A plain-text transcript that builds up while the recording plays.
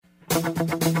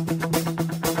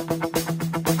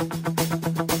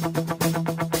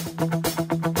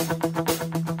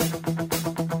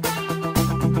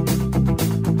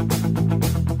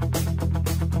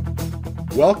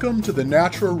Welcome to the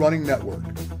Natural Running Network.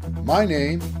 My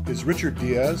name is Richard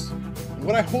Diaz, and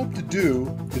what I hope to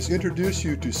do is introduce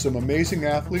you to some amazing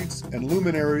athletes and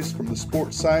luminaries from the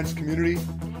sports science community,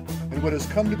 and what has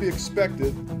come to be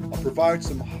expected, I'll provide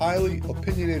some highly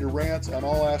opinionated rants on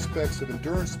all aspects of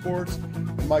endurance sports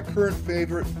and my current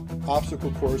favorite,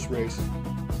 obstacle course racing.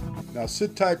 Now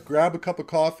sit tight, grab a cup of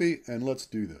coffee, and let's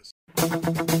do this.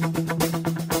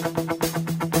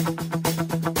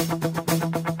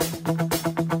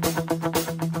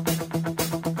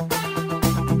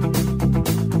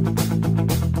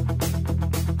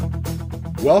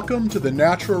 Welcome to the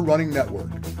Natural Running Network.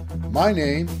 My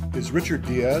name is Richard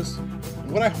Diaz,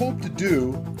 and what I hope to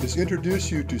do is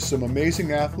introduce you to some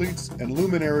amazing athletes and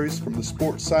luminaries from the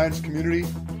sports science community,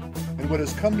 and what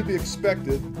has come to be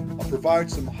expected, I'll provide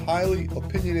some highly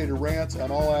opinionated rants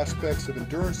on all aspects of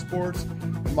endurance sports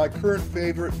and my current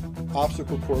favorite,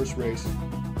 obstacle course racing.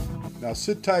 Now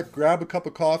sit tight, grab a cup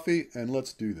of coffee, and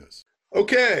let's do this.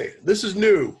 Okay, this is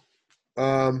new.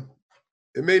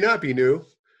 It may not be new,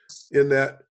 in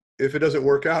that if it doesn't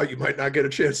work out, you might not get a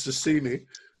chance to see me,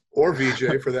 or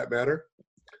VJ for that matter.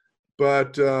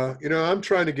 But, I'm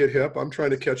trying to get hip. I'm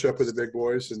trying to catch up with the big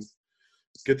boys and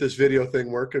get this video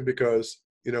thing working because,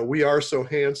 we are so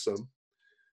handsome,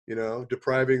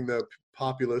 depriving the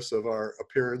populace of our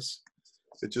appearance.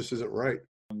 It just isn't right.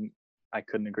 I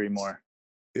couldn't agree more.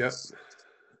 Yep.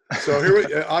 So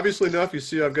here, obviously enough, you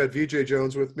see I've got VJ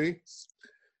Jones with me.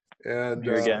 And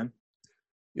here again.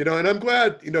 And I'm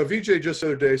glad, VJ just the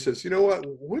other day says, you know what,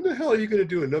 when the hell are you going to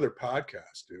do another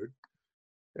podcast, dude?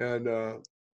 And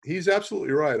he's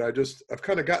absolutely right. I've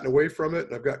kind of gotten away from it,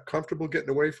 and I've got comfortable getting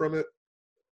away from it.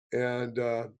 And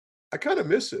I kind of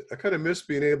miss it. I kind of miss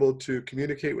being able to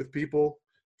communicate with people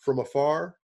from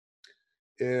afar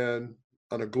and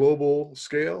on a global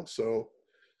scale. So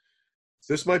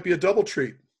this might be a double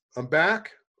treat. I'm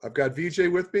back. I've got VJ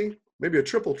with me, maybe a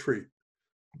triple treat.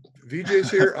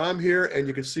 VJ's here, I'm here, and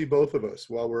you can see both of us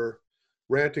while we're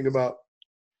ranting about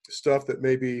stuff that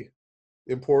may be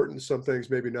important, some things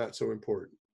maybe not so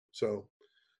important. So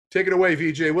take it away,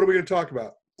 VJ. What are we going to talk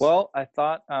about? Well, I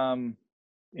thought,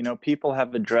 people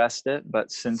have addressed it,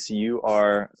 but since you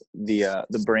are the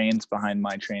brains behind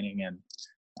my training and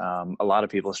a lot of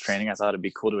people's training, I thought it'd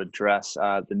be cool to address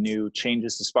the new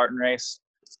changes to Spartan Race,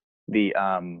 the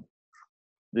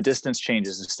distance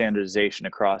changes, the standardization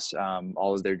across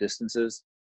all of their distances.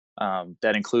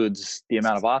 That includes the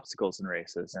amount of obstacles in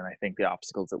races, and I think the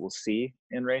obstacles that we'll see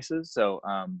in races. So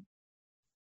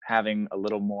having a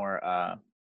little more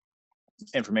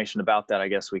information about that, I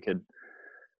guess we could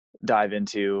dive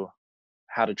into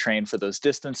how to train for those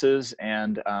distances.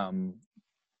 And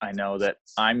I know that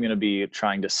I'm going to be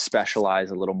trying to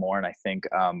specialize a little more, and I think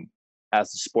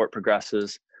as the sport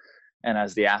progresses, and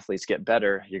as the athletes get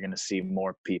better, you're going to see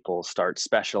more people start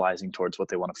specializing towards what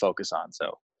they want to focus on.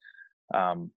 So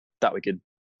thought we could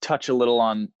touch a little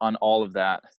on all of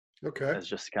that. Okay. As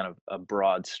just kind of a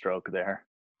broad stroke there.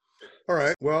 All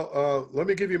right. Well, let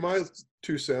me give you my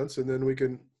 2 cents, and then we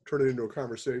can turn it into a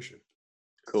conversation.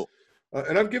 Cool.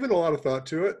 And I've given a lot of thought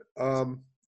to it.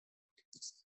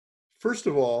 First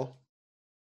of all,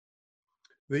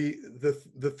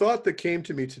 the thought that came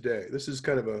to me today, this is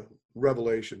kind of a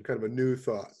revelation, kind of a new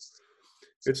thought.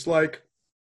 It's like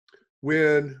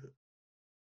when,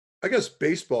 I guess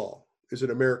baseball is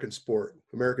an American sport,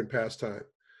 American pastime,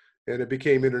 and it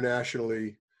became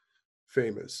internationally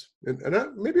famous. And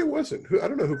maybe it wasn't. I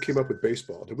don't know who came up with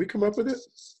baseball. Did we come up with it?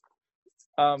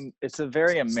 It's a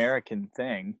very American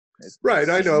thing. Right,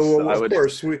 I know. Well, of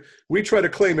course, we try to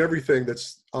claim everything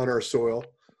that's on our soil.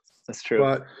 That's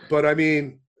true. But I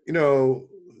mean,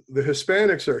 the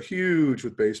Hispanics are huge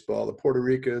with baseball, the Puerto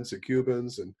Ricans, the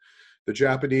Cubans, and the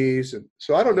Japanese. And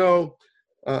so I don't know.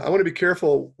 I want to be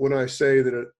careful when I say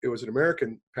that it was an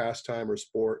American pastime or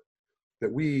sport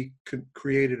that we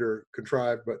created or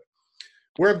contrived. But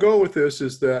where I'm going with this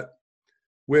is that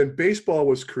when baseball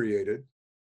was created,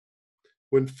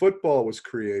 when football was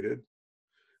created,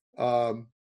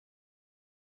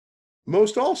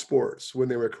 most all sports, when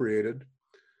they were created,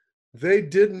 they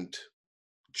didn't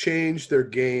change their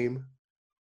game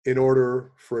in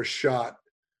order for a shot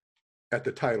at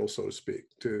the title, so to speak,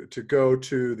 to go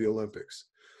to the Olympics.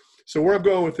 So where I'm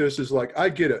going with this is like, I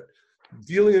get it.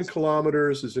 Dealing in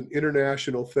kilometers is an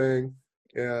international thing,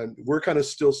 and we're kind of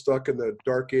still stuck in the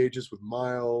dark ages with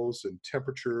miles and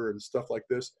temperature and stuff like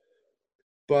this.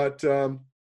 But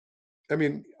I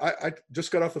mean, I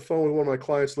just got off the phone with one of my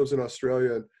clients who lives in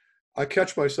Australia, and I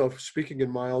catch myself speaking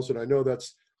in miles, and I know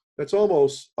that's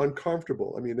almost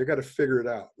uncomfortable. I mean, they got to figure it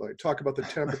out. Like talk about the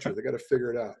temperature, they got to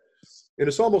figure it out, and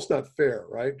it's almost not fair,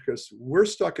 right? Because we're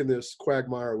stuck in this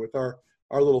quagmire with our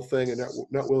little thing and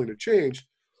not willing to change.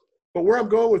 But where I'm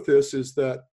going with this is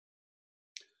that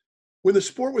when the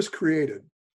sport was created,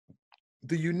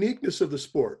 the uniqueness of the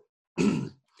sport,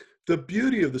 the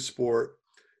beauty of the sport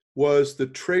was the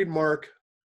trademark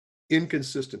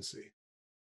inconsistency.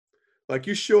 Like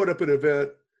you showed up at an event,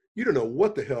 you don't know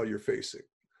what the hell you're facing.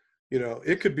 You know,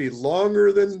 it could be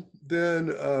longer than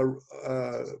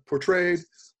portrayed.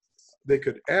 They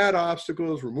could add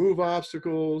obstacles, remove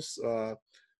obstacles,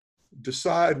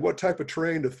 decide what type of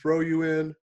terrain to throw you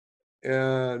in,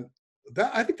 and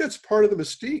that I think that's part of the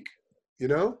mystique, you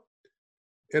know.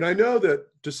 And I know that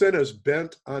DeSena is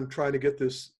bent on trying to get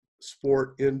this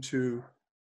sport into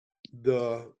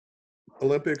the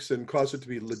Olympics and cause it to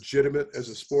be legitimate as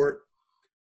a sport.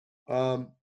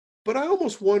 But I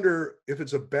almost wonder if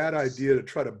it's a bad idea to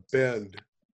try to bend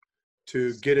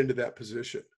to get into that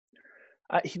position.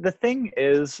 The thing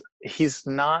is, he's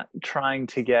not trying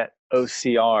to get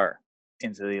OCR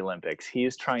into the Olympics.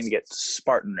 He's trying to get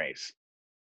Spartan Race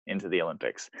into the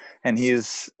Olympics. And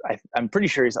I'm pretty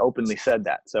sure he's openly said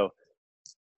that. So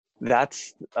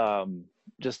that's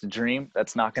just a dream.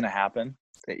 That's not going to happen.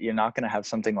 You're not going to have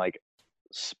something like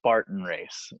Spartan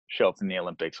Race show up in the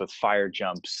Olympics with fire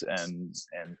jumps and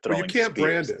throwing Well, you can't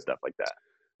brand it, stuff like that.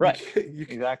 Right.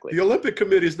 Exactly. The Olympic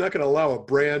Committee is not going to allow a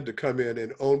brand to come in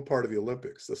and own part of the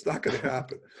Olympics. That's not going to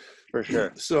happen. For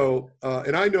sure. So,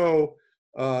 and I know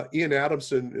Ian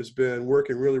Adamson has been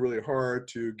working really, really hard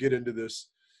to get into this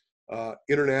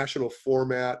international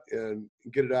format and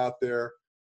get it out there.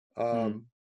 I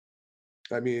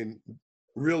mean,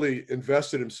 really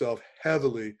invested himself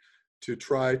heavily to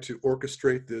try to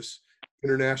orchestrate this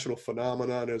international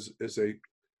phenomenon as a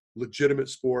legitimate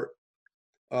sport.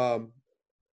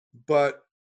 But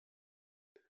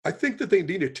I think that they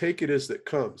need to take it as it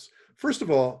comes. First of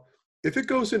all, if it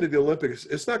goes into the Olympics,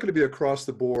 it's not going to be across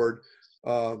the board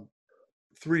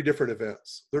 3 different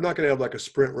events. They're not going to have like a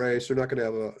sprint race. They're not going to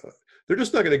have they're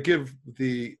just not going to give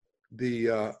the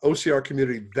OCR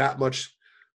community that much,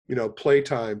 play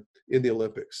time in the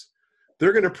Olympics.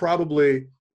 They're going to probably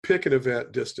pick an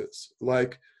event distance.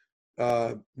 Like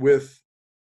with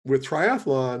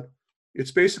triathlon,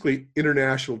 it's basically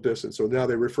international distance. So now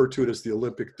they refer to it as the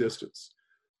Olympic distance.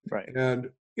 Right. And,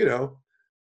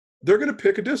 they're going to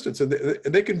pick a distance, and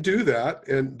they can do that,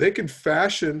 and they can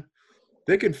fashion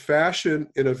an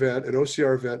event, an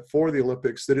OCR event for the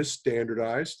Olympics that is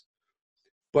standardized.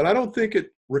 But I don't think it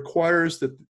requires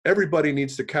that everybody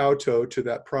needs to kowtow to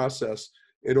that process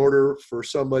in order for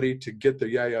somebody to get their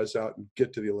yayas out and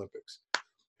get to the Olympics.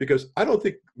 Because I don't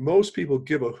think most people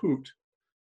give a hoot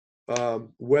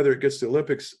whether it gets to the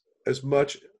Olympics as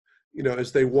much,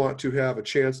 as they want to have a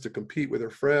chance to compete with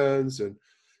their friends and,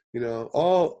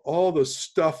 all the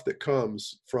stuff that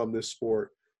comes from this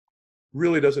sport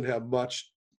really doesn't have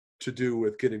much to do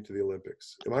with getting to the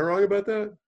Olympics. Am I wrong about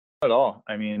that? Not at all.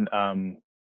 I mean,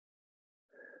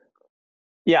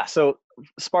 yeah, so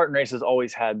Spartan Race has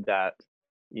always had that,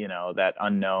 that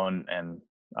unknown and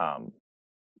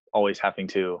always having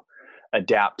to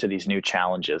adapt to these new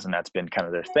challenges, and that's been kind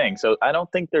of their thing. So I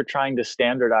don't think they're trying to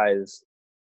standardize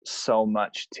so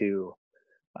much to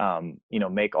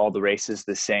make all the races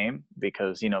the same,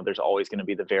 because there's always going to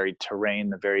be the varied terrain,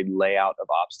 the varied layout of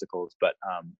obstacles. But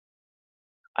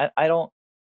I don't,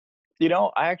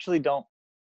 I actually don't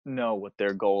know what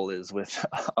their goal is with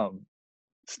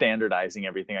standardizing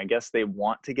everything. I guess they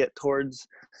want to get towards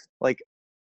like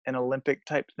an Olympic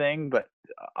type thing, but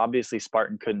obviously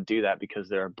Spartan couldn't do that because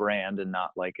they're a brand and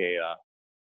not like a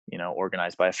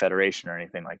organized by a federation or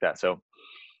anything like that. So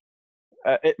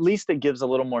at least it gives a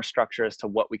little more structure as to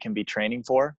what we can be training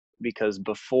for, because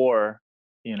before,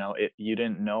 you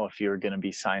didn't know if you were going to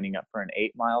be signing up for an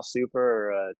 8-mile super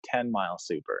or a 10-mile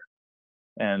super.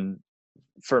 And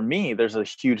for me, there's a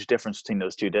huge difference between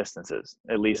those two distances,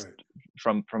 at least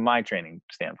from my training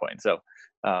standpoint. So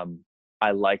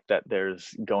I like that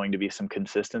there's going to be some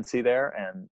consistency there,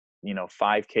 and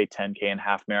 5K, 10K, and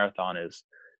half marathon is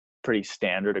pretty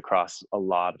standard across a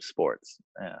lot of sports,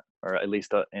 or at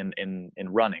least in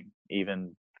running,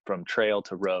 even from trail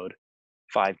to road.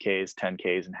 5Ks,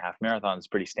 10Ks, and half marathon is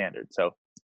pretty standard. So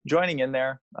joining in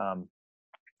there,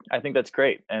 I think that's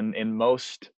great. And in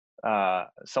most,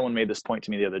 someone made this point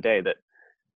to me the other day that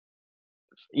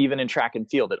even in track and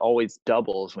field, it always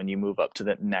doubles when you move up to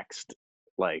that next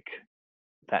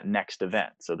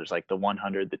event. So there's like the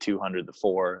 100, the 200, the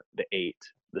 4, the 8,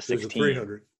 the 16. There's a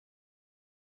 300.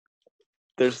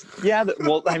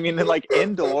 well, I mean, like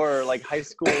indoor, like high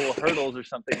school hurdles or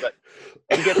something, but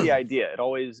you get the idea. It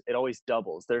always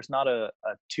doubles. There's not a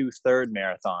 2/3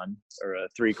 marathon or a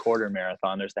 3/4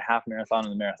 marathon. There's the half marathon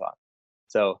and the marathon.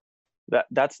 So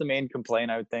that's the main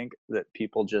complaint, I would think, that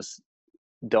people just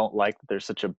don't like that there's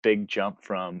such a big jump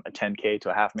from a 10K to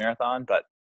a half marathon. But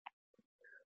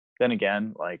then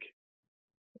again, like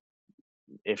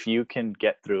if you can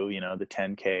get through, the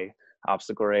 10K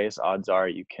obstacle race, odds are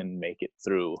you can make it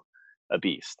through a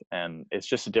beast. And it's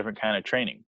just a different kind of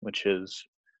training, which is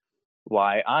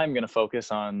why I'm going to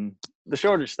focus on the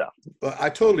shorter stuff. Well, I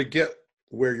totally get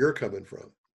where you're coming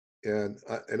from. And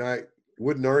I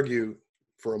wouldn't argue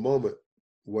for a moment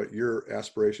what your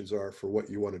aspirations are for what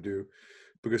you want to do,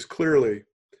 because clearly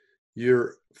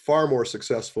you're far more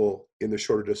successful in the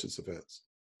shorter distance events.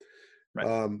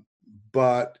 Right.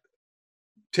 But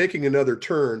taking another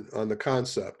turn on the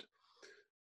concept,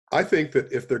 I think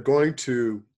that if they're going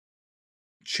to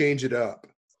change it up,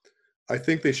 I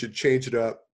think they should change it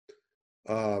up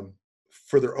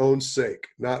for their own sake,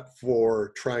 not for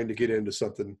trying to get into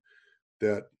something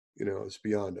that, is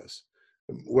beyond us.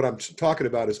 What I'm talking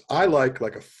about is I like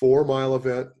a 4-mile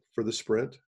event for the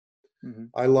sprint. Mm-hmm.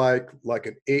 I like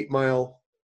an 8-mile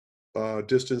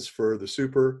distance for the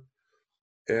super,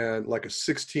 and like a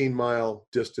 16-mile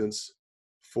distance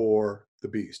for the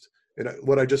beast. And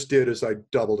what I just did is I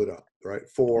doubled it up, right?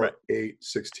 4, Right. 8,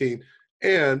 16.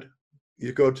 And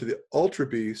you go to the ultra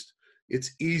beast,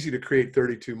 it's easy to create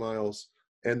 32 miles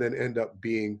and then end up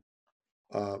being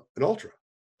an ultra.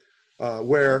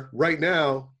 Where right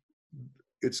now,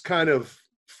 it's kind of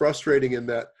frustrating in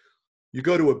that you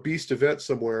go to a beast event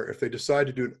somewhere, if they decide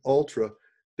to do an ultra,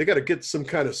 they got to get some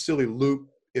kind of silly loop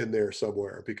in there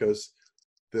somewhere because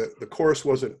the course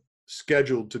wasn't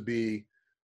scheduled to be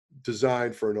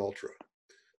designed for an ultra.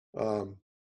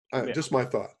 Just my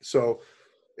thought. So,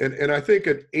 and I think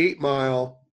an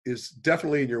 8-mile is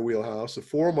definitely in your wheelhouse. A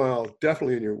 4-mile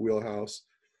definitely in your wheelhouse.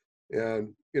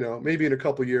 And maybe in a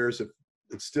couple of years, if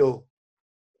it's still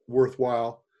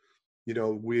worthwhile,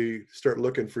 we start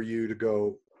looking for you to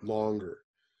go longer.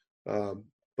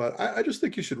 But I just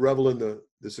think you should revel in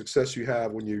the success you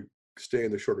have when you stay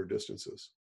in the shorter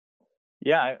distances.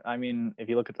 Yeah, I mean, if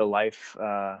you look at the life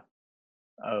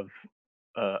of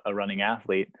a running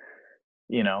athlete,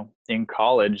 in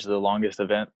college, the longest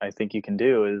event I think you can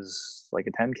do is like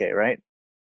a 10K, right?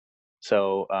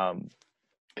 So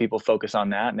people focus on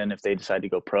that, and then if they decide to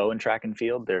go pro in track and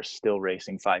field, they're still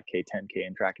racing 5K, 10K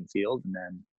in track and field, and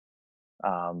then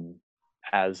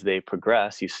as they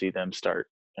progress, you see them start,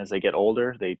 as they get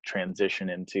older, they transition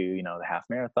into the half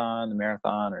marathon, the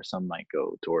marathon, or some might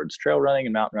go towards trail running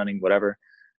and mountain running, whatever.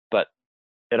 But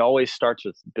it always starts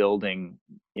with building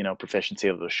proficiency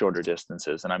of the shorter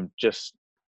distances. And I'm just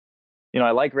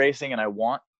I like racing and I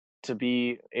want to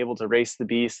be able to race the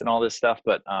beast and all this stuff,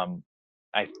 but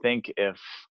I think if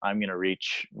I'm going to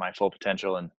reach my full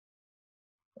potential,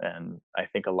 and I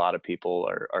think a lot of people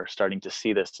are starting to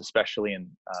see this, especially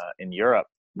in Europe,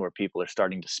 where people are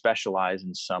starting to specialize,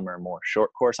 and some are more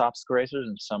short course obstacle racers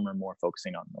and some are more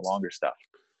focusing on the longer stuff.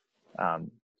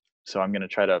 So I'm going to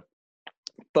try to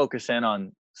focus in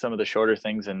on some of the shorter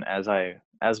things, and as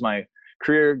my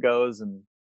career goes and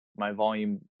my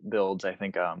volume builds, I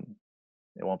think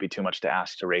it won't be too much to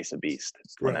ask to race a beast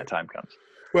when that time comes.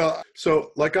 Well,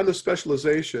 so like on the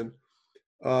specialization,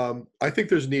 I think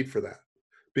there's need for that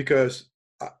because,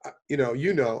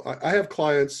 I have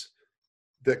clients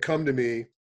that come to me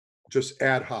just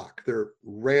ad hoc. They're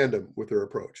random with their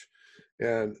approach.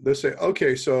 And they'll say,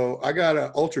 okay, so I got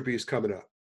an Ultra Beast coming up.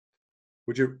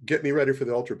 Would you get me ready for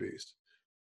the Ultra Beast?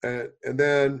 And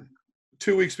then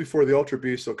 2 weeks before the Ultra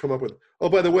Beast, they'll come up with, oh,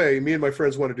 by the way, me and my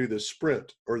friends want to do this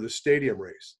sprint or the stadium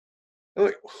race. I'm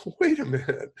like, wait a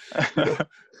minute,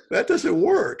 that doesn't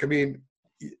work. I mean,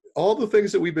 all the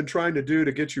things that we've been trying to do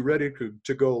to get you ready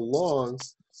to go long,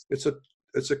 it's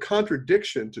a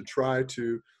contradiction to try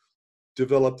to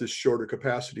develop this shorter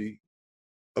capacity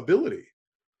ability.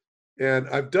 And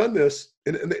I've done this,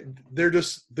 and they're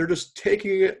just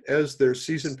taking it as their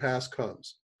season pass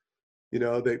comes.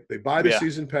 They buy the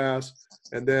season pass,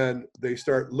 and then they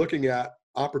start looking at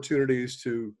opportunities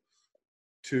to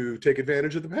take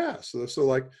advantage of the pass. So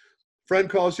like, friend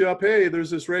calls you up, hey,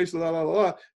 there's this race, blah, blah,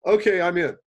 blah. Okay, I'm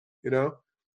in,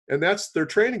 and that's their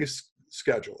training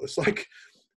schedule. It's like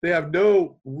they have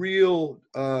no real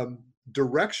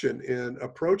direction in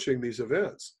approaching these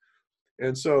events.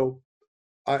 And so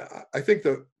I think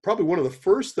that probably one of the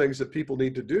first things that people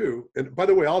need to do, and by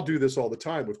the way, I'll do this all the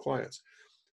time with clients.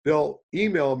 They'll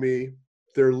email me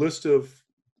their list of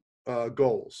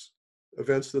goals,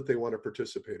 events that they want to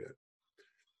participate in.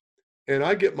 And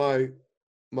I get my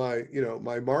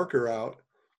marker out,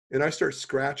 and I start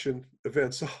scratching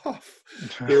events off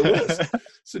their list.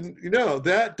 So,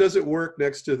 that doesn't work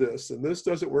next to this, and this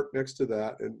doesn't work next to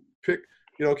that, and pick,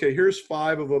 okay, here's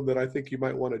 5 of them that I think you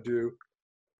might want to do.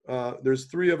 There's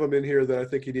 3 of them in here that I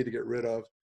think you need to get rid of.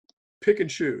 Pick and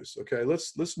choose. Okay,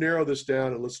 let's narrow this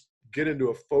down, and let's get into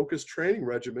a focused training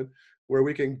regimen where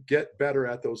we can get better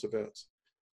at those events.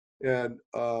 And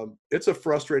it's a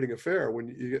frustrating affair when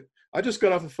you get. I just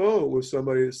got off the phone with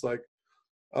somebody. It's like,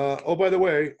 oh, by the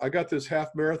way, I got this half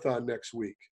marathon next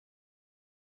week.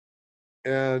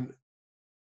 And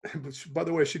by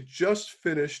the way, she just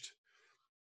finished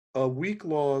a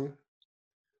week-long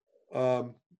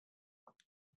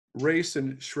race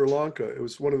in Sri Lanka. It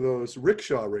was one of those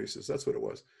rickshaw races. That's what it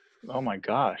was. Oh my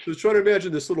gosh. So try to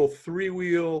imagine this little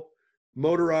 3-wheel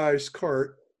motorized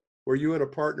cart where you and a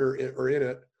partner are in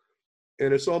it.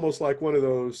 And it's almost like one of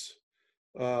those,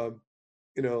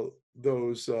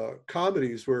 those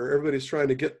comedies where everybody's trying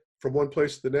to get from one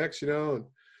place to the next,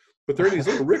 but they're in these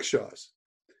little rickshaws.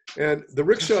 And the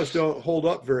rickshaws don't hold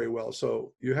up very well.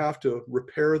 So you have to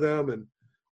repair them and,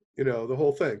 the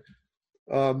whole thing.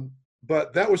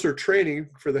 But that was her training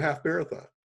for the half marathon.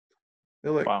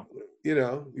 And like, wow.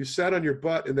 You sat on your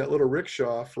butt in that little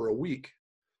rickshaw for a week.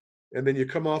 And then you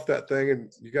come off that thing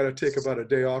and you got to take about a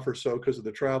day off or so because of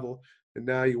the travel. And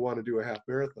now you want to do a half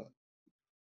marathon.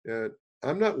 And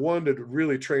I'm not one to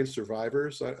really train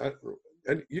survivors.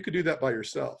 And you could do that by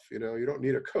yourself. You don't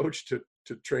need a coach to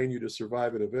train you to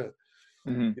survive an event.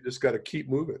 Mm-hmm. You just got to keep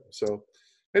moving. So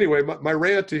anyway, my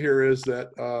rant to here is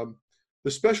that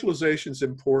the specialization is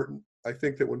important. I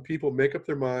think that when people make up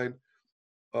their mind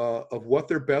of what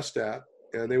they're best at,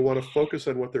 and they want to focus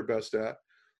on what they're best at,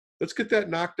 let's get that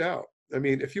knocked out. I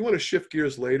mean, if you want to shift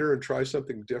gears later and try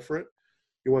something different,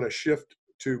 you want to shift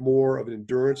to more of an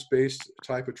endurance-based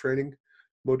type of training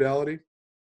modality,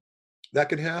 that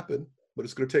can happen, but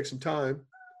it's going to take some time.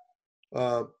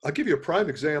 I'll give you a prime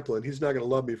example, and he's not going to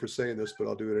love me for saying this, but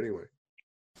I'll do it anyway.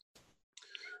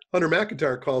 Hunter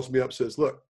McIntyre calls me up, says,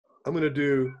 look, I'm going to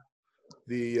do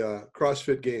the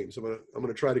CrossFit Games. I'm going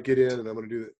to try to get in, and I'm going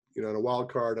to do it, on a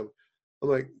wild card. I'm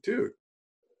like, dude,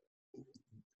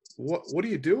 what are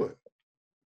you doing?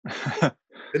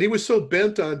 And he was so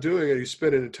bent on doing it. He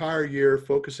spent an entire year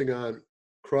focusing on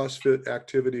CrossFit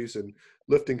activities and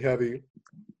lifting heavy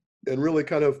and really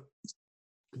kind of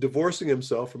divorcing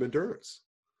himself from endurance.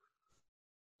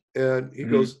 And he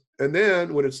goes, and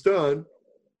then when it's done,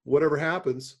 whatever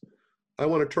happens, I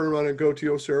want to turn around and go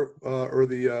to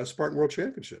the Spartan World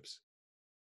Championships.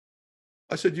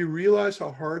 I said, you realize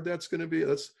how hard that's going to be?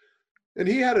 And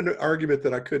he had an argument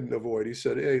that I couldn't avoid. He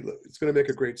said, hey, look, it's going to make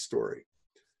a great story.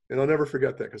 And I'll never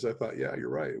forget that because I thought, yeah, you're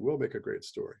right. It will make a great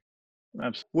story.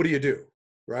 Absolutely. What do you do,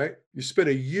 right? You spend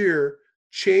a year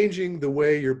changing the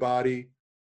way your body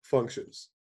functions.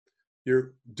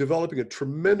 You're developing a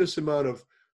tremendous amount of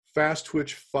fast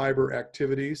twitch fiber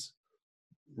activities,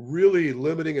 really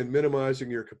limiting and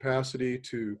minimizing your capacity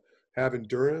to have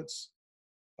endurance.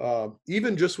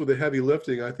 Even just with the heavy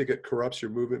lifting, I think it corrupts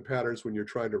your movement patterns when you're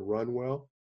trying to run well.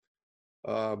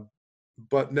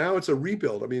 But now it's a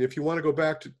rebuild. I mean, if you want to go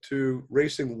back to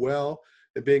racing well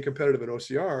and being competitive in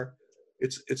OCR,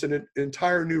 it's an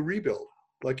entire new rebuild.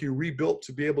 Like you rebuilt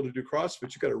to be able to do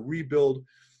CrossFit, you got to rebuild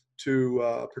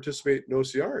to participate in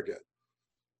OCR again.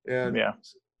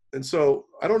 And so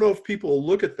I don't know if people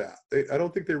look at that. I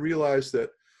don't think they realize that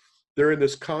they're in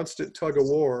this constant tug of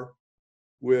war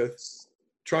with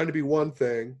trying to be one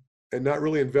thing and not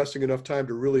really investing enough time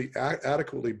to really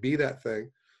adequately be that thing,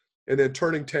 and then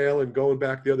turning tail and going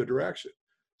back the other direction.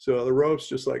 So the ropes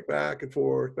just like back and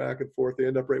forth, they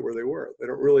end up right where they were. They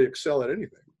don't really excel at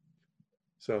anything.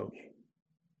 So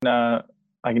I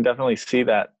can definitely see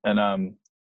that. And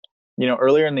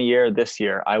earlier in the year, this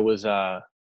year, I was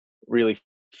really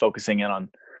focusing in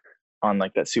on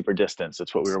like that super distance.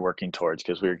 That's what we were working towards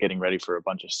because we were getting ready for a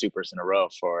bunch of supers in a row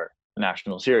for the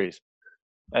national series.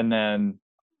 And then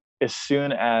as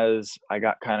soon as I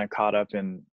got kind of caught up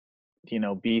in,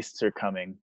 beasts are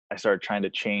coming, I started trying to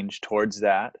change towards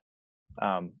that.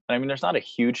 I mean, there's not a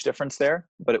huge difference there,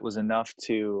 but it was enough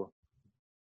to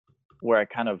where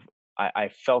I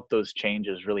felt those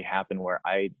changes really happen where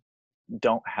I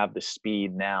don't have the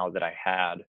speed now that I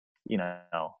had,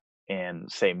 in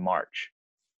say March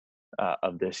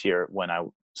of this year when I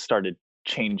started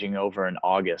changing over in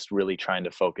August, really trying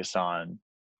to focus on,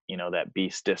 that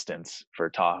beast distance for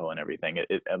Tahoe and everything.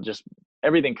 It just,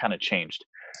 everything kind of changed.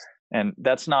 And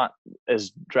that's not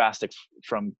as drastic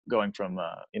from going from,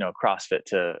 CrossFit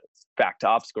to back to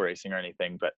obstacle racing or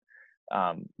anything, but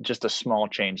just a small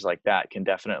change like that can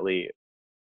definitely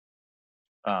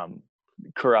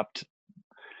corrupt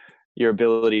your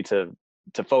ability to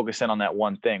focus in on that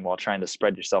one thing while trying to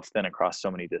spread yourself thin across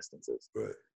so many distances.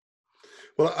 Right.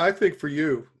 Well, I think for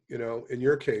you, in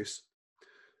your case,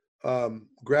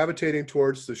 gravitating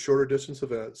towards the shorter distance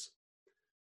events,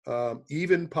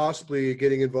 even possibly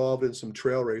getting involved in some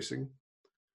trail racing,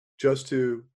 just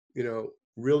to,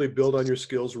 really build on your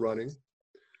skills running,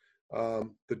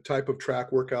 the type of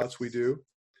track workouts we do,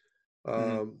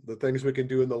 the things we can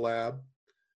do in the lab,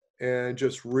 and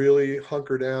just really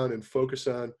hunker down and focus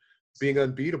on being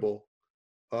unbeatable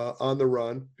on the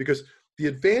run. Because the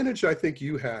advantage I think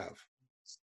you have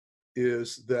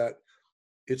is that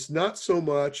it's not so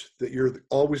much that you're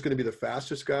always going to be the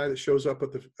fastest guy that shows up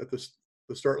at the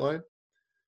start line,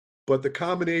 but the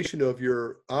combination of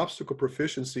your obstacle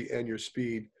proficiency and your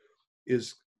speed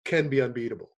can be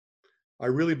unbeatable. I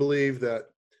really believe that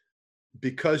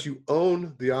because you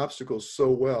own the obstacles so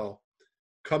well,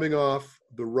 coming off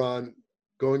the run,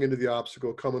 going into the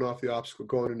obstacle, coming off the obstacle,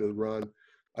 going into the run,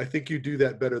 I think you do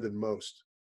that better than most.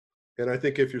 And I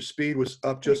think if your speed was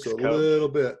up just a little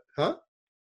bit, huh?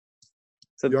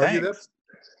 So you argue that?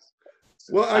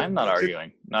 Well, I'm not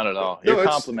arguing, not at all. You're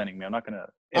complimenting me. I'm not going to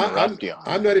interrupt you.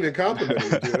 I'm not even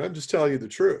complimenting you, dude. I'm just telling you the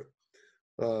truth.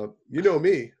 You know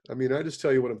me. I mean, I just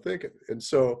tell you what I'm thinking. And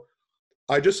so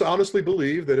I just honestly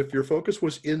believe that if your focus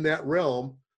was in that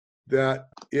realm, that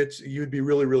you'd be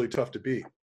really, really tough to beat.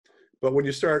 But when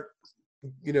you start,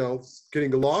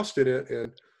 getting lost in it,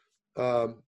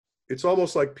 and it's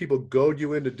almost like people goad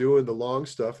you into doing the long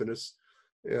stuff, and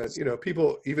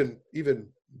people even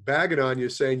bagging on you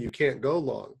saying you can't go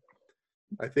long.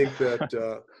 I think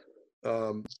that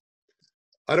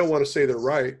I don't want to say they're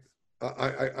right.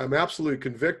 I'm absolutely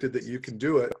convicted that you can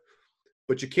do it,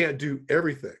 but you can't do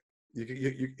everything.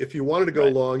 If you wanted to go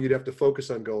long, you'd have to focus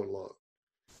on going long.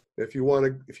 If you want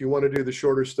to do the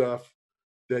shorter stuff,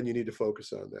 then you need to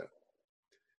focus on that.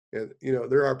 And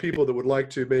there are people that would like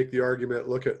to make the argument.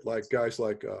 Look at guys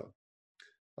like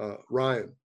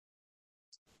Ryan.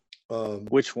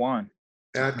 Which one?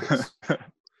 Atkins.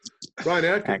 Ryan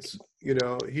Atkins.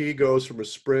 He goes from a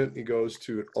sprint, he goes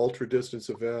to an ultra distance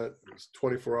event,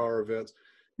 24-hour events.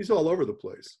 He's all over the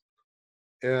place.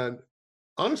 And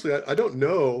honestly, I don't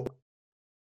know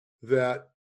that.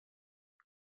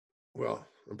 Well,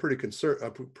 I'm pretty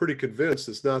convinced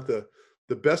it's not the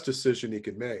best decision he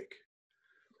could make.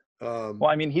 Well,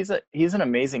 I mean, he's an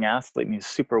amazing athlete and he's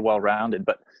super well-rounded,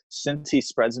 but since he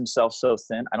spreads himself so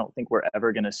thin, I don't think we're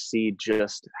ever going to see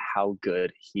just how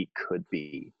good he could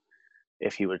be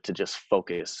if he were to just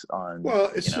focus on,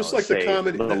 it's just like the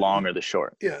comedy, the long or the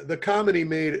short. Yeah, the comedy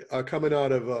made coming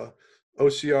out of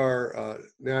OCR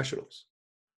Nationals,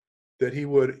 that you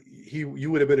would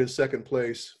have been in second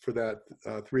place for that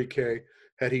 3K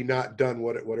had he not done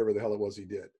whatever the hell it was he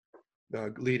did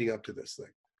leading up to this thing.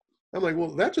 I'm like,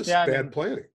 well, that's just bad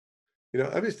planning.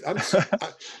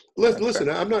 Listen,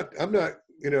 I'm not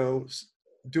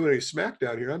doing any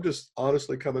smackdown here. I'm just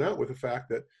honestly coming out with the fact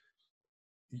that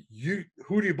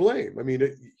who do you blame? I mean,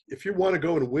 if you want to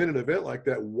go and win an event like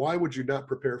that, why would you not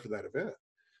prepare for that event?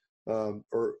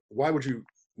 Or why would you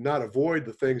not avoid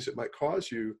the things that might cause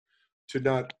you to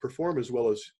not perform as well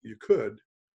as you could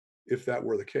if that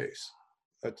were the case?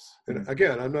 And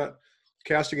again, I'm not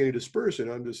casting any dispersion.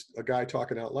 I'm just a guy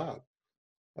talking out loud.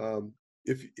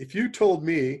 If you told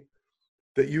me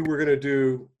that you were going to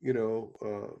do,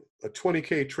 a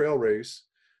 20K trail race,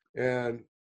 and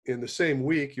in the same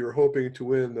week you're hoping to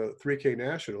win the 3K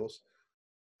nationals,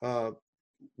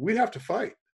 we'd have to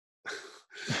fight.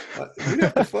 We'd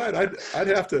have to fight. I'd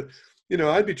have to,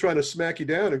 I'd be trying to smack you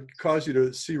down and cause you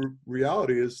to see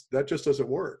reality is that just doesn't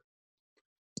work.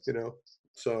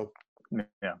 So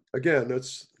yeah. Again,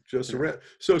 that's just a rant.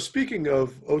 So speaking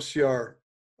of OCR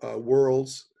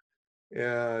worlds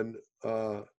and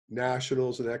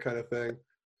nationals and that kind of thing,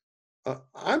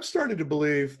 I'm starting to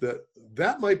believe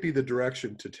that might be the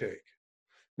direction to take.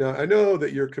 Now, I know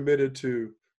that you're committed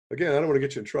to, again, I don't want to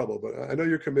get you in trouble, but I know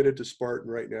you're committed to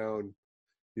Spartan right now and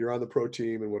you're on the pro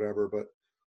team and whatever, but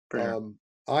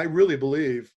I really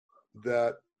believe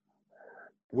that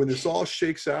when this all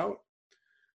shakes out,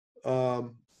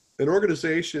 an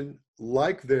organization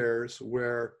like theirs,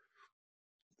 where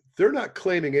they're not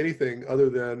claiming anything other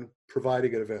than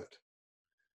providing an event.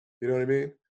 You know what I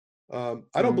mean?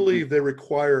 I don't believe they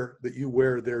require that you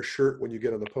wear their shirt when you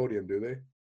get on the podium, do they?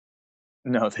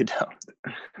 No, they don't.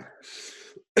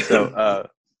 So,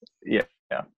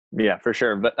 yeah, for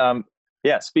sure. But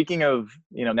speaking of,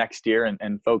 next year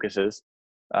and focuses,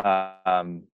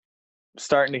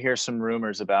 starting to hear some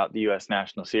rumors about the U.S.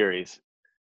 National Series.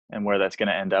 and where that's going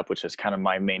to end up, which is kind of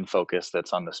my main focus.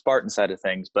 That's on the Spartan side of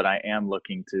things, but I am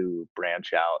looking to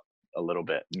branch out a little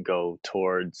bit and go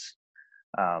towards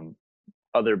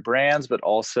other brands, but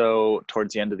also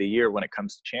towards the end of the year when it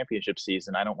comes to championship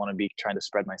season, I don't want to be trying to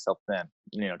spread myself thin,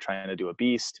 trying to do a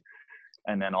beast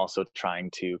and then also trying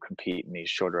to compete in these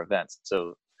shorter events.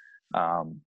 So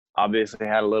obviously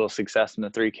had a little success in the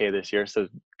 3K this year, so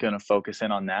going to focus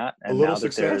in on that. And now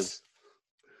that there's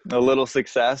a little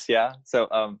success, yeah.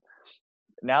 So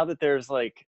now that there's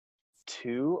like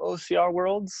 2 OCR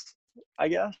worlds, I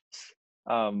guess,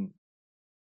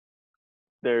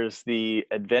 there's the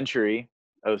Adventure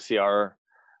OCR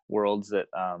worlds that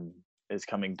is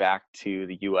coming back to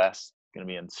the US, going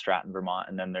to be in Stratton, Vermont.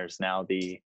 And then there's now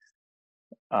the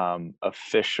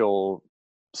official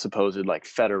supposed like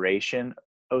federation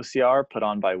OCR put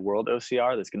on by World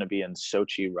OCR that's going to be in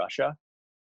Sochi, Russia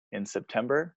in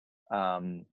September.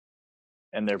 And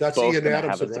they're both going to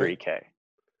have a 3K. Right?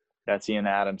 That's Ian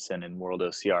Adamson in World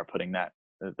OCR putting that,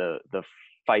 the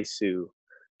FISU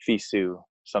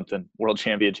something World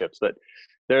Championships. But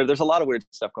there's a lot of weird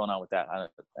stuff going on with that.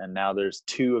 And now there's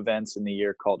 2 events in the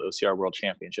year called OCR World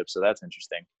Championships. So that's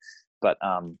interesting. But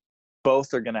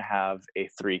both are going to have a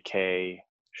 3K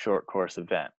short course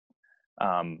event.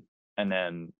 And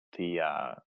then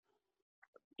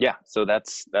so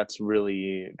that's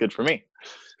really good for me.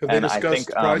 Have they discussed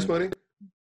prize money?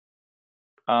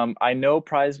 I know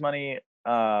prize money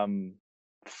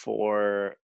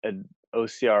for an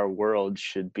OCR World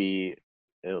should be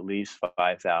at least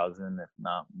 5,000, if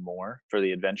not more, for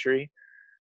the Adventure.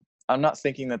 I'm not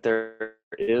thinking that there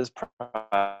is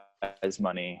prize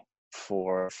money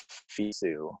for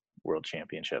FISU World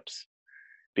Championships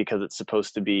because it's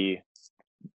supposed to be.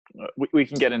 We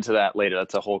can get into that later.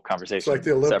 That's a whole conversation. It's like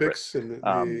the Olympics separate,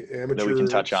 and the amateur that we can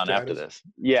touch on status. After this.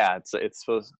 Yeah, it's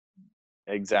supposed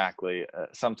exactly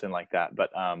something like that.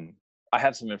 But I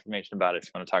have some information about it if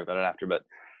you want to talk about it after. But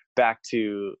back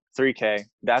to 3K,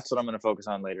 that's what I'm going to focus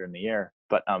on later in the year.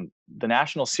 But the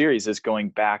National Series is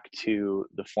going back to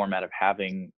the format of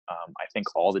having, I think,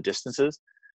 all the distances.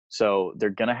 So they're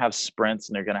going to have sprints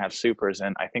and they're going to have supers,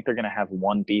 and I think they're going to have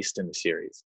one beast in the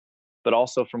series. But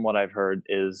also from what I've heard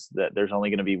is that there's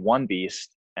only going to be one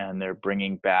beast, and they're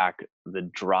bringing back the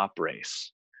drop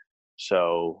race.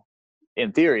 So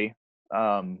in theory,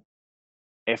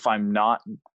 if I'm not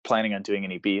planning on doing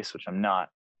any beasts, which I'm not,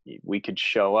 we could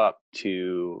show up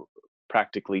to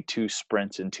practically 2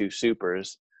 sprints and 2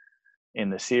 supers in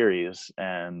the series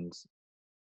and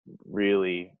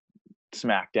really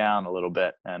smack down a little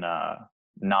bit and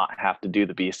not have to do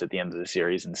the beast at the end of the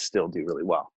series and still do really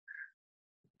well.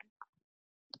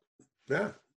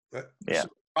 Yeah. So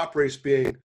top race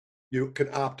being you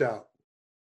can opt out.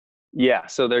 Yeah.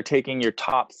 So they're taking your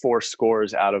top 4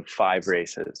 scores out of 5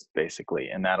 races, basically.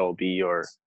 And that'll be your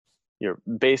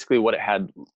basically what it had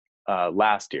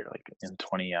last year, like in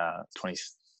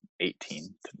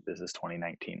 2018. This is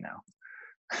 2019 now.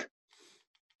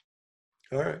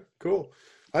 All right, cool.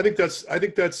 I think that's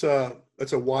a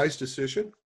wise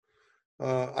decision.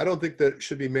 I don't think that it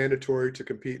should be mandatory to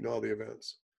compete in all the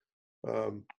events.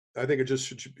 I think it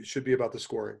just should be about the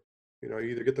scoring. You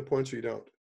either get the points or you don't,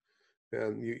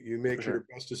 and you make your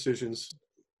best decisions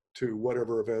to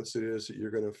whatever events it is that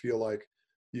you're going to feel like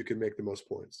you can make the most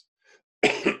points.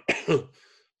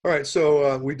 All right,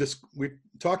 so we going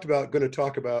to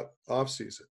talk about off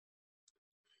season.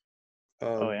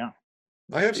 Oh yeah.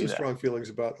 I have some strong feelings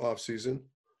about off season.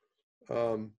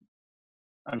 I'm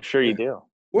sure you do.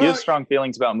 Well, you have strong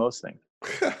feelings about most things.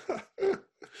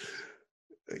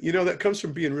 That comes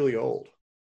from being really old.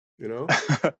 When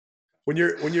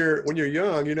you're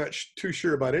young, you're not too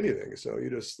sure about anything, so you're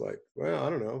just like, well, I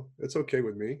don't know, it's okay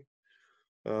with me.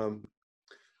 But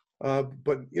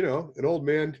an old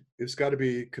man has got to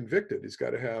be convicted. He's got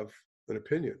to have an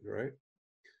opinion, right?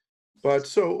 But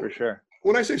so for sure,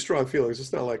 when I say strong feelings,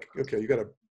 it's not like, okay, you got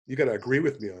to agree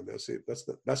with me on this. That's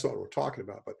not what we're talking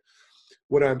about. But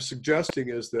what I'm suggesting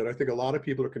is that I think a lot of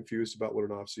people are confused about what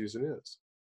an off season is.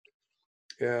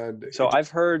 And so I've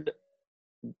heard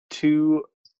 2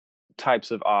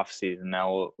 types of off season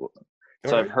now.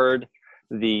 So I've heard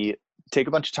the take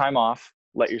a bunch of time off,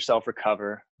 let yourself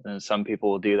recover. And some people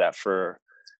will do that for,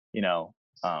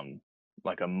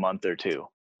 like a month or 2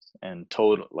 and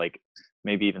like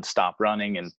maybe even stop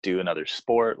running and do another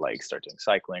sport, like start doing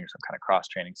cycling or some kind of cross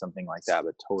training, something like that,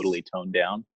 but totally toned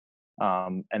down.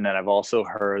 And then I've also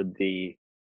heard the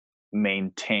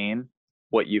maintain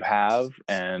what you have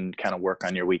and kind of work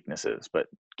on your weaknesses, but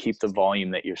keep the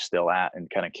volume that you're still at and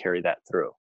kind of carry that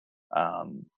through.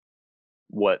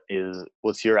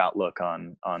 what's your outlook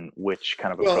on which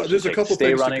kind of Well, approach to there's a take, to couple stay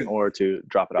things running or to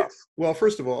drop it off? well,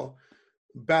 first of all,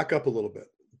 back up a little bit.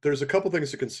 There's a couple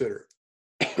things to consider.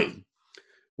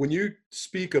 When you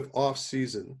speak of off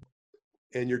season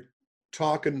and you're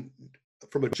talking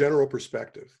from a general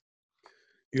perspective,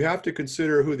 you have to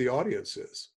consider who the audience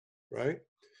is, right?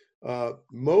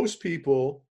 Most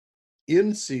people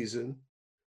in season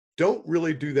don't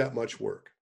really do that much work.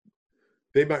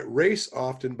 They might race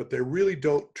often, but they really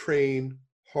don't train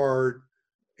hard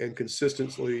and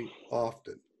consistently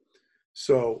often.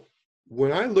 So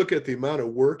when I look at the amount of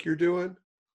work you're doing,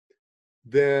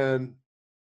 then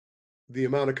the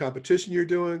amount of competition you're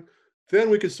doing, then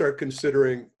we can start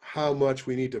considering how much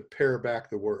we need to pare back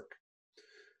the work.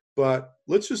 But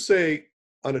let's just say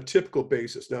on a typical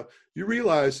basis. Now, you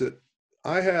realize that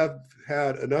I have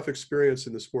had enough experience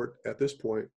in the sport at this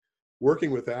point,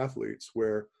 working with athletes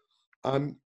where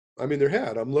I'm in their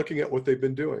head. I'm looking at what they've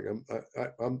been doing.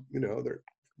 I'm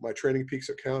my Training Peaks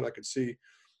account. I can see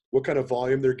what kind of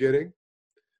volume they're getting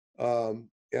on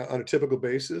a typical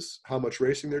basis, how much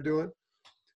racing they're doing.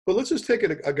 But let's just take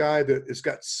a guy that has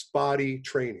got spotty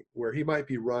training where he might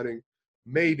be running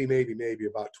maybe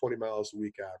about 20 miles a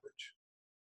week average.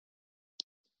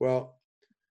 Well,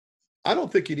 I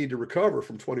don't think you need to recover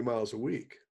from 20 miles a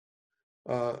week.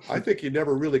 I think you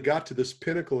never really got to this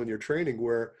pinnacle in your training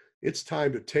where it's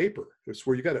time to taper. It's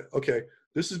where you got to, okay,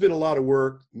 this has been a lot of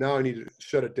work. Now I need to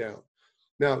shut it down.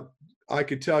 Now, I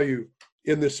could tell you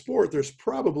in this sport, there's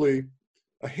probably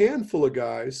a handful of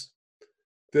guys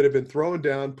that have been throwing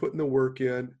down, putting the work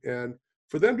in, and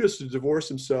for them just to divorce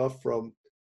themselves from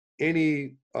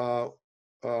any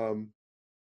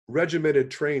regimented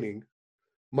training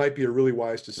might be a really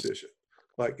wise decision.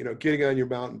 Like, getting on your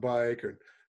mountain bike or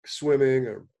swimming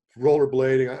or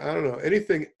rollerblading, I don't know,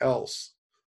 anything else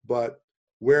but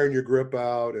wearing your grip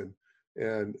out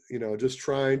and just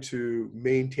trying to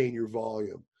maintain your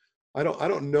volume. I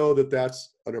don't know that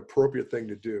that's an appropriate thing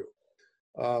to do.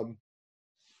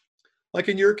 Like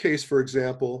in your case, for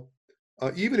example,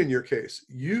 even in your case,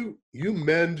 you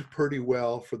mend pretty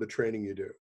well for the training you do.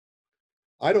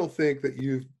 I don't think that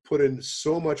you've put in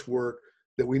so much work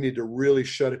that we need to really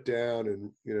shut it down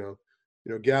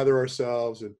and gather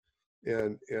ourselves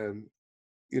and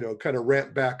kind of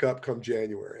ramp back up come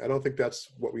January. I don't think that's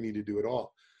what we need to do at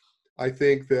all. I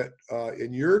think that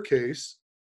in your case,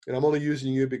 and I'm only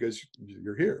using you because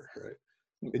you're here,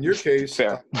 right? In your case,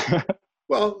 fair.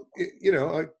 Well,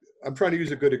 I'm trying to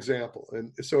use a good example,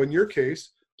 and so in your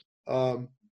case,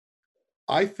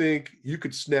 I think you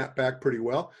could snap back pretty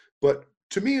well. But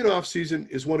to me, an off season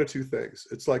is one of two things.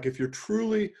 It's like if you're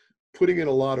truly putting in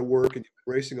a lot of work and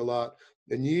you're racing a lot,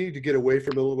 and you need to get away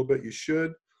from it a little bit, you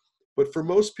should. But for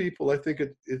most people, I think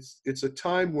it's a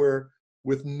time where,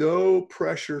 with no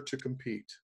pressure to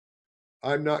compete,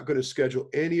 I'm not going to schedule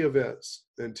any events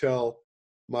until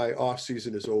my off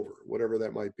season is over, whatever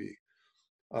that might be.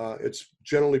 It's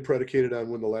generally predicated on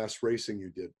when the last racing you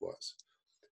did was.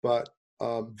 But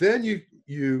then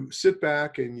you sit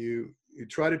back and you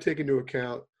try to take into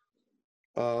account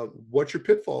what your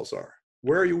pitfalls are.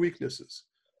 Where are your weaknesses?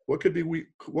 What could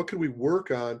we work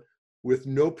on with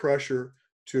no pressure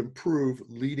to improve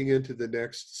leading into the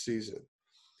next season?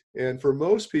 And for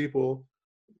most people,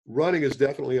 running is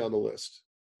definitely on the list.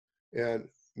 And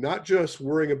not just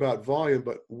worrying about volume,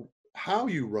 but how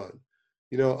you run.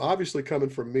 Obviously coming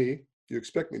from me, you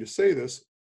expect me to say this,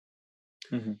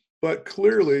 Mm-hmm. but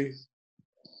clearly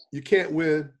you can't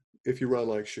win if you run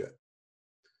like shit.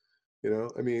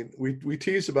 I mean, we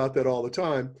tease about that all the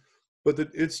time, but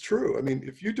it's true. I mean,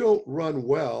 if you don't run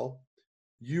well,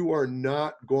 you are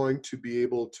not going to be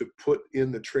able to put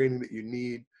in the training that you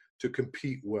need to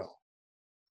compete well,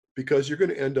 because you're going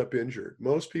to end up injured.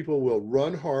 Most people will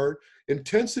run hard.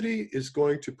 Intensity is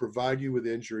going to provide you with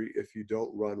injury if you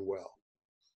don't run well.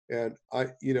 And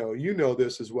you know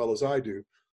this as well as I do.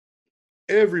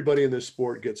 Everybody in this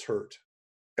sport gets hurt.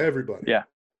 Everybody. Yeah.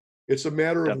 It's a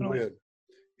matter Definitely. of when.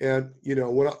 And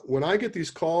when I get these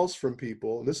calls from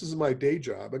people, and this is my day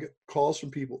job, I get calls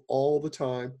from people all the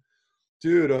time.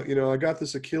 Dude, I got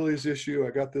this Achilles issue.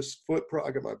 I got this foot problem.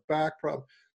 I got my back problem.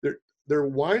 They're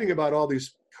whining about all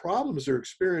these problems they're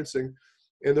experiencing.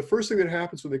 And the first thing that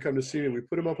happens when they come to see me, we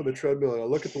put them up on the treadmill and I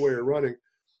look at the way they're running.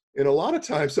 And a lot of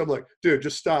times I'm like, dude,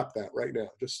 just stop that right now.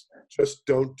 Just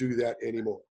don't do that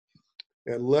anymore.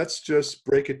 And let's just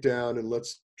break it down and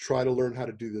let's try to learn how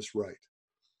to do this right.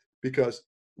 Because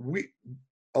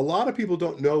a lot of people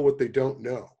don't know what they don't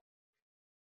know.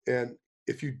 And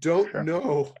if you don't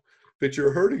know that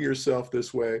you're hurting yourself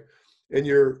this way, and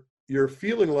you're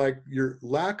feeling like your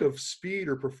lack of speed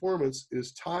or performance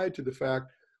is tied to the fact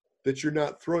that you're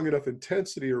not throwing enough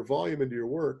intensity or volume into your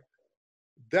work,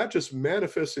 that just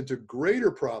manifests into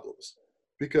greater problems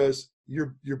because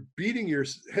you're beating your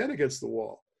head against the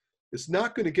wall. It's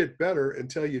not going to get better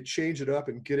until you change it up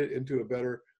and get it into a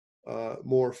better,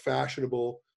 more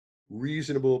fashionable,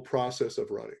 reasonable process of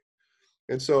running.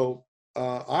 And so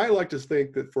I like to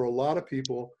think that for a lot of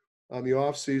people on the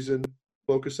off season,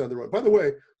 focus on the run. By the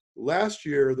way, last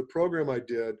year, the program I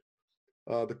did,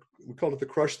 we called it the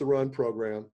Crush the Run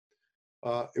program.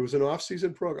 It was an off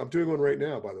season program. I'm doing one right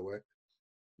now, by the way.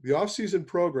 The off season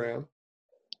program,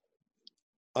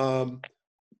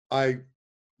 I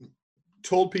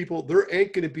told people there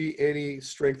ain't going to be any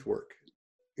strength work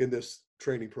in this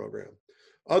training program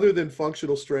other than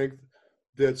functional strength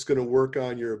that's going to work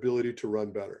on your ability to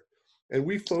run better. And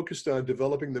we focused on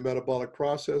developing the metabolic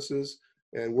processes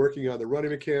and working on the running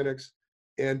mechanics,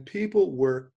 and people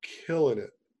were killing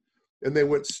it. And they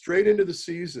went straight into the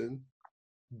season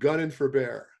gunning for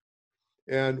bear.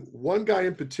 And one guy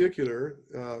in particular,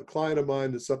 a client of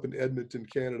mine that's up in Edmonton,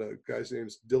 Canada, the guy's name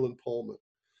is Dylan Pullman.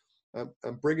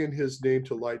 I'm bringing his name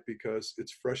to light because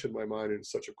it's fresh in my mind and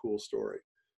it's such a cool story.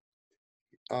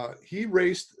 He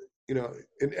raced,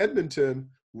 in Edmonton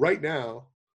right now.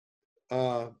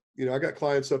 I got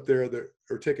clients up there that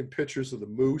are taking pictures of the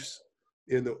moose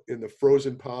in the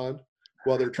frozen pond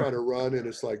while they're trying to run, and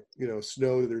it's like,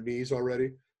 snow to their knees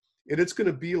already. And it's going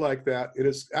to be like that. And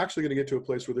it's actually going to get to a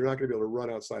place where they're not going to be able to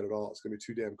run outside at all. It's going to be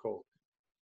too damn cold.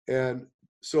 And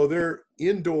so they're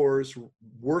indoors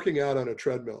working out on a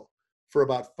treadmill for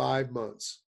about 5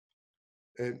 months.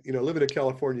 And, living in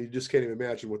California, you just can't even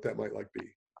imagine what that might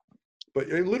be. But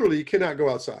literally, you cannot go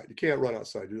outside. You can't run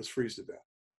outside. You just freeze to death.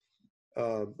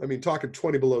 Talking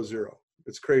 20 below zero.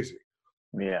 It's crazy.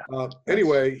 Yeah.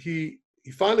 Anyway, he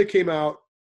finally came out,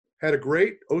 had a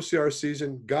great OCR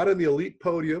season, got on the elite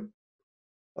podium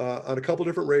on a couple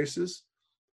different races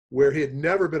where he had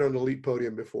never been on an elite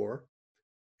podium before,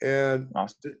 and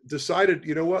awesome. Decided,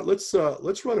 let's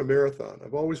run a marathon.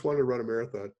 I've always wanted to run a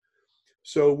marathon.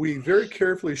 So we very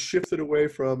carefully shifted away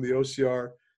from the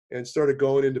OCR and started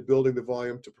going into building the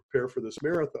volume to prepare for this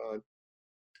marathon.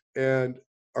 And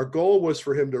our goal was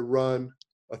for him to run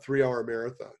a 3-hour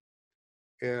marathon.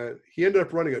 And he ended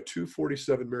up running a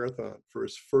 2:47 marathon for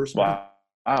his first. Wow.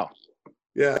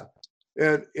 Yeah.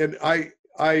 And I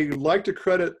like to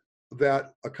credit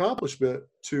that accomplishment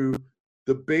to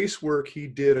the base work he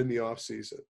did in the off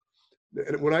season.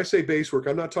 And when I say base work,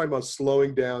 I'm not talking about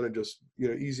slowing down and just,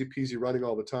 easy peasy running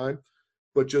all the time,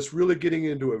 but just really getting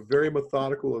into a very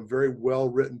methodical and very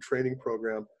well-written training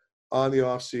program on the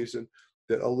off season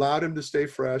that allowed him to stay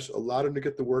fresh, allowed him to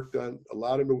get the work done,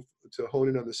 allowed him to hone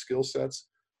in on the skill sets,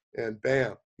 and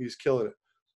bam, he's killing it.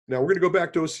 Now we're going to go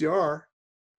back to OCR,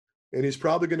 and he's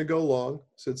probably going to go long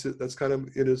since that's kind of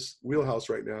in his wheelhouse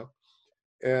right now.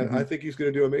 And I think he's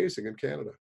going to do amazing in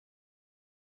Canada.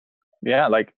 Yeah,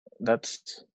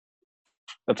 that's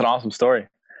an awesome story.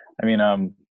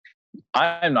 I'm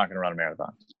not going to run a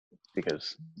marathon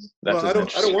because that's I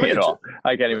don't want me at all. to.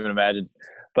 I can't even imagine.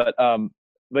 But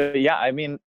yeah, I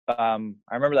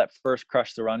remember that first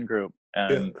Crush the Run group,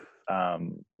 and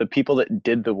the people that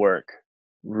did the work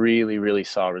really, really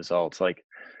saw results. I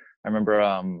remember,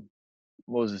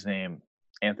 what was his name?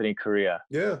 Anthony Correa.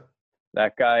 Yeah.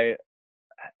 That guy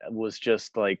was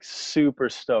just super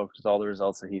stoked with all the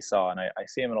results that he saw. And I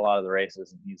see him in a lot of the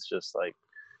races, and he's just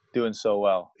doing so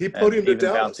well. He podiumed at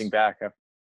Dallas. Bouncing back.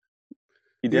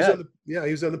 He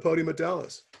was on the podium at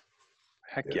Dallas.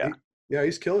 Heck yeah.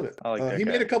 He's killing it. He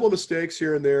guy. made a couple of mistakes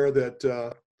here and there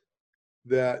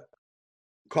that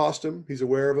cost him. He's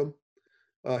aware of them.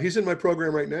 He's in my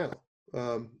program right now.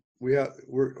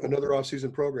 We're another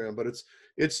off-season program, but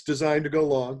it's designed to go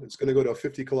long. It's going to go to a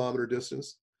 50-kilometer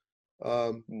distance.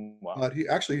 Wow. But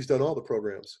he's done all the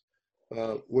programs.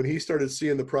 When he started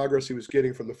seeing the progress he was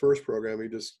getting from the first program, he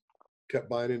just kept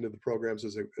buying into the programs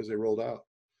as they rolled out.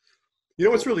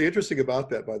 What's really interesting about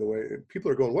that, by the way, people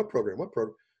are going, what program?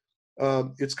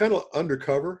 It's kind of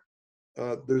undercover.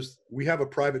 We have a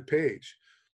private page.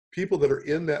 People that are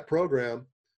in that program,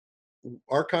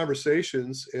 our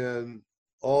conversations and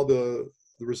all the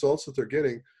results that they're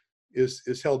getting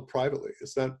is held privately.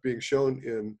 It's not being shown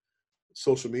in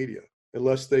social media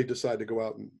unless they decide to go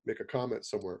out and make a comment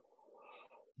somewhere.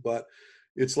 But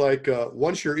it's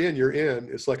once you're in, you're in.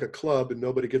 It's like a club, and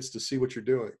nobody gets to see what you're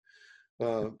doing.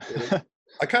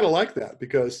 I kind of like that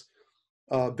because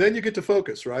then you get to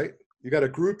focus, right? You got a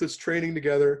group that's training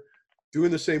together,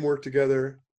 doing the same work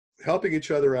together, helping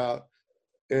each other out,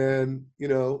 and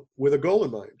with a goal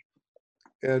in mind.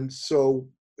 And so,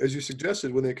 as you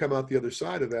suggested, when they come out the other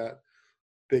side of that,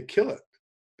 they kill it.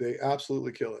 They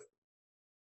absolutely kill it.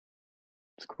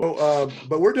 It's cool.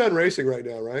 But we're done racing right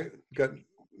now, right? Got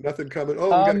nothing coming. Oh, we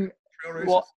got trail races.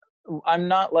 Well, I'm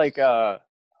not like I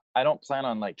don't plan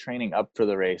on like training up for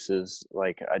the races.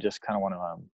 Like I just kind of want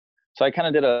to so I kind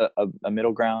of did a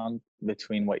middle ground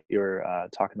between what you're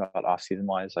talking about off season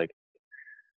wise. Like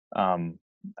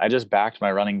I just backed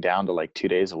my running down to like 2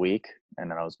 days a week, and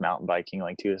then I was mountain biking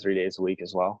like 2 to 3 days a week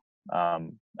as well.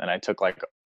 And I took like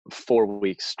 4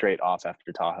 weeks straight off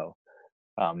after Tahoe,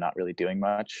 not really doing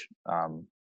much.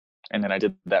 And then I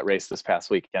did that race this past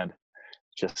weekend,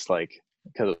 just like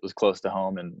because it was close to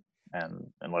home and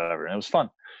whatever, and it was fun.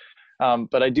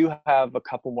 But I do have a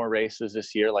couple more races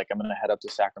this year. Like I'm going to head up to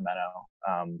Sacramento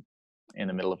in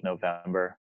the middle of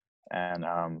November, and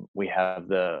we have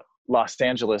the Los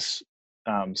Angeles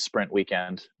sprint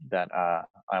weekend that I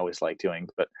always like doing.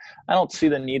 But I don't see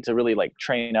the need to really like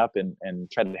train up and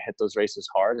try to hit those races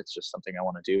hard. It's just something I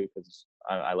want to do because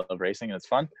I love racing and it's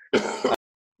fun.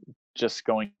 Just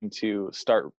going to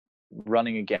start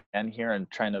running again here and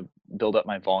trying to build up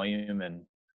my volume and,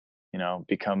 you know,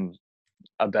 become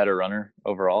a better runner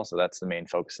overall. So that's the main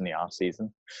focus in the off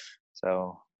season.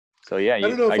 So yeah,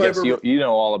 I guess you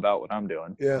know all about what I'm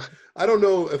doing. Yeah. I don't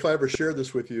know if I ever shared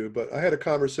this with you, but I had a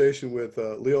conversation with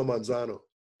Leo Manzano,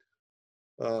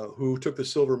 who took the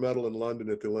silver medal in London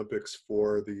at the Olympics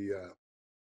for the,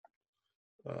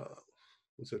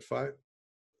 was it 5?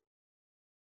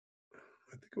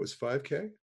 I think it was 5K.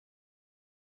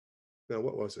 No,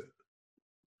 what was it?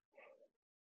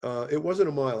 It wasn't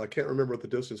a mile. I can't remember what the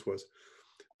distance was,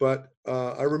 but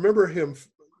I remember him,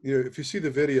 you know, if you see the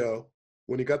video,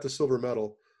 when he got the silver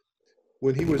medal,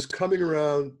 when he was coming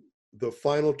around the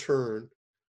final turn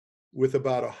with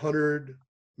about 100,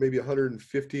 maybe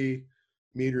 150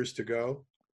 meters to go,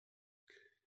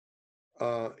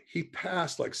 he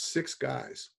passed like 6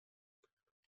 guys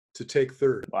to take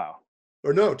third. Wow.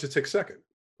 Or no, to take second,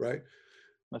 right?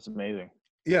 That's amazing.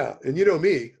 Yeah, and you know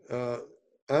me,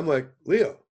 I'm like,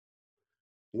 Leo,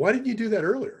 why didn't you do that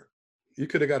earlier? You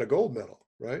could have got a gold medal,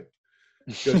 right?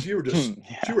 Because you were just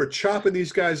you were chopping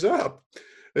these guys up,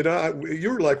 and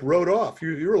you were like rode off.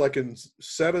 You were like in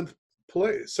 7th,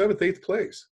 8th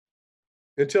place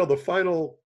until the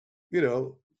final, you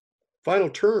know, final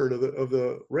turn of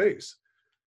the race.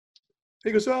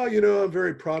 He goes, oh, you know, I'm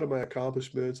very proud of my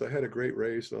accomplishments. I had a great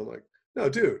race, and I'm like, no,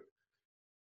 dude.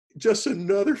 Just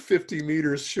another 50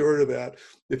 meters short of that.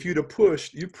 If you'd have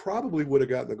pushed, you probably would have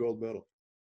gotten the gold medal.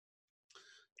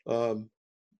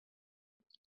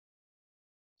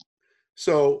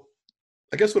 So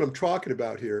I guess what I'm talking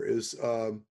about here is,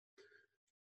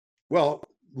 well,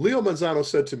 Leo Manzano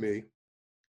said to me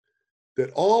that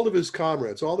all of his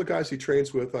comrades, all the guys he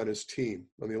trains with on his team,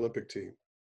 on the Olympic team,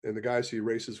 and the guys he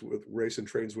race and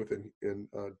trains with in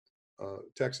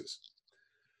Texas,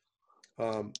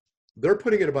 they're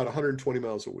putting in about 120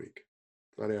 miles a week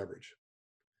on average.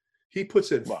 He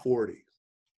puts in 40.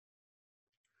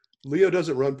 Leo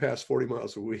doesn't run past 40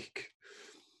 miles a week.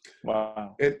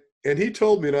 Wow. And he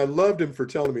told me, and I loved him for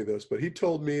telling me this, but he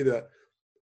told me that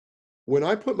when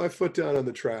I put my foot down on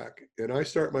the track and I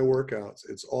start my workouts,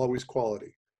 it's always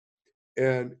quality.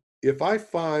 And if I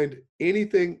find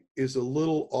anything is a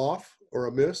little off or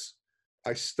amiss,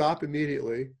 I stop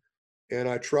immediately and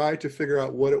I try to figure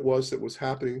out what it was that was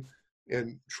happening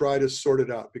and try to sort it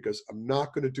out, because I'm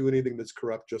not going to do anything that's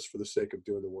corrupt just for the sake of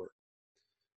doing the work.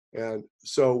 And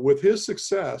so with his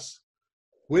success,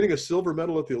 winning a silver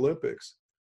medal at the Olympics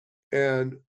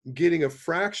and getting a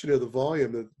fraction of the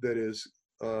volume that his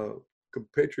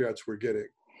compatriots were getting,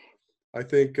 I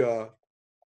think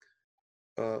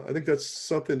that's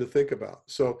something to think about.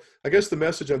 So I guess the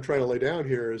message I'm trying to lay down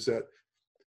here is that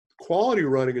quality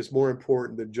running is more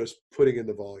important than just putting in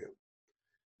the volume.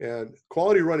 And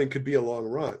quality running could be a long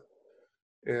run,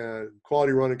 and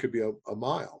quality running could be a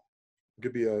mile, it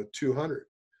could be a 200.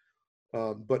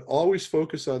 But always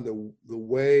focus on the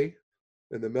way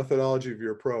and the methodology of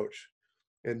your approach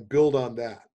and build on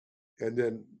that. And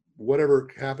then whatever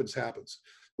happens, happens.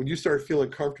 When you start feeling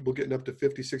comfortable getting up to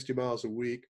 50, 60 miles a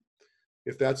week,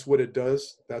 if that's what it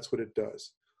does, that's what it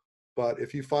does. But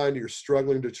if you find you're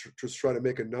struggling to just try to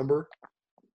make a number,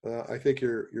 I think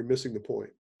you're missing the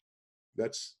point.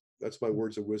 That's my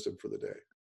words of wisdom for the day.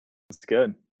 That's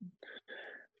good.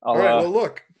 All right. Well,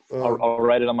 look. I'll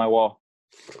write it on my wall.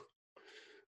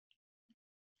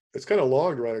 It's kind of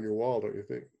long to write on your wall, don't you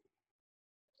think?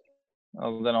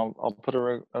 Oh, then I'll put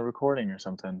a recording or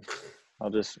something. I'll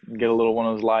just get a little one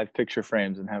of those live picture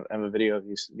frames and have a video of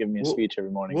you giving me a speech every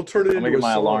morning. We'll turn it into a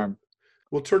song. Alarm.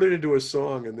 We'll turn it into a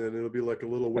song, and then it'll be like a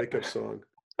little wake-up song.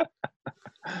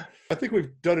 I think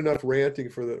we've done enough ranting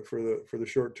for the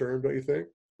short term, don't you think?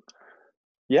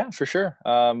 Yeah, for sure.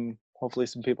 hopefully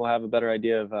some people have a better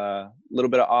idea of a little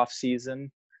bit of off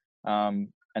season, and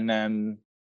then,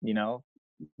 you know,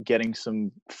 getting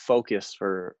some focus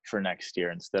for next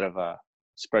year instead of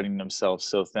spreading themselves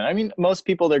so thin. I mean, most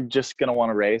people, they're just going to want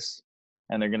to race,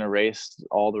 and they're going to race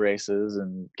all the races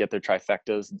and get their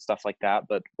trifectas and stuff like that.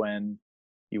 But when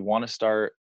you want to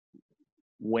start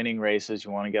winning races,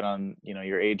 you want to get on, you know,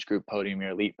 your age group podium,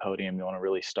 your elite podium, you want to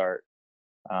really start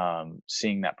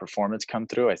seeing that performance come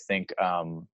through. I think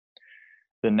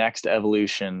the next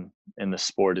evolution in the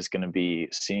sport is going to be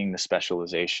seeing the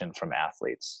specialization from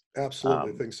athletes.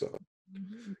 Absolutely, I think so.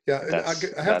 Yeah, and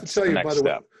I have to tell you, by the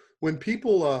way, when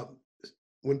people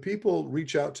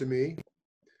reach out to me,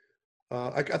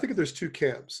 I think there's two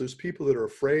camps. There's people that are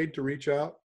afraid to reach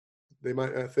out. They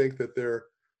might not think that they're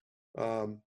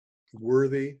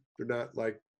worthy. They're not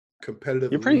like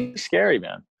competitive. You're pretty scary,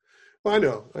 man. Well, I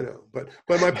know.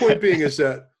 But my point being is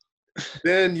that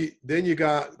then you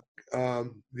got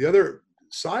the other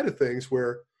side of things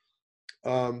where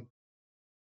I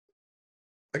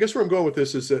guess where I'm going with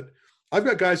this is that I've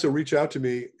got guys that reach out to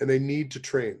me and they need to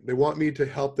train. They want me to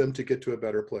help them to get to a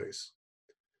better place.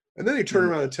 And then they turn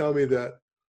around and tell me that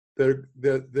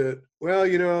well,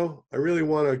 you know, I really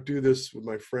want to do this with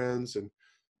my friends, and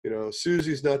you know,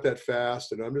 Susie's not that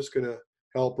fast, and I'm just going to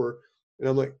help her. And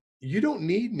I'm like, you don't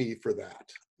need me for that,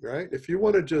 right? If you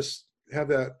want to just have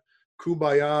that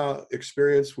kumbaya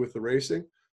experience with the racing,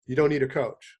 you don't need a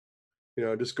coach. You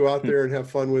know, just go out there and have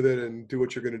fun with it and do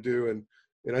what you're going to do.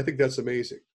 And I think that's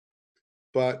amazing.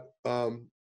 But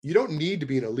you don't need to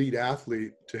be an elite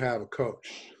athlete to have a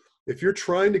coach. If you're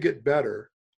trying to get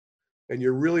better and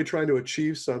you're really trying to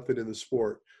achieve something in the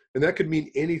sport, and that could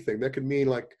mean anything. That could mean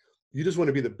like you just want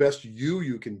to be the best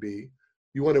you can be.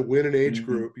 You want to win an age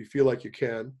group. You feel like you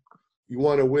can. You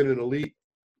want to win an elite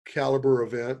caliber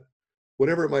event,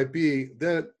 whatever it might be,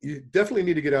 then you definitely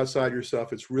need to get outside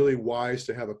yourself. It's really wise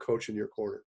to have a coach in your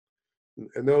corner.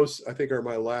 And those, I think, are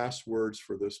my last words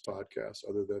for this podcast,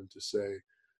 other than to say,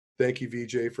 thank you,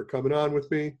 VJ, for coming on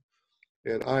with me.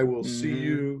 And I will see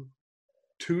you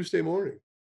Tuesday morning.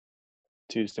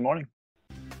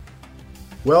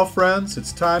 Well, friends,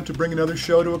 it's time to bring another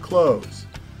show to a close.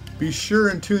 Be sure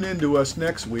and tune in to us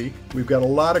next week. We've got a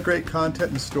lot of great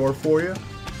content in store for you.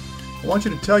 I want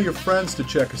you to tell your friends to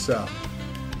check us out.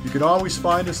 You can always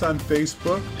find us on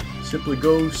Facebook. Simply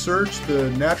go search the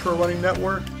Natural Running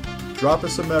Network. Drop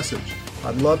us a message.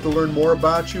 I'd love to learn more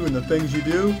about you and the things you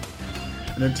do.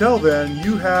 And until then,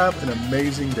 you have an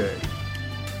amazing day.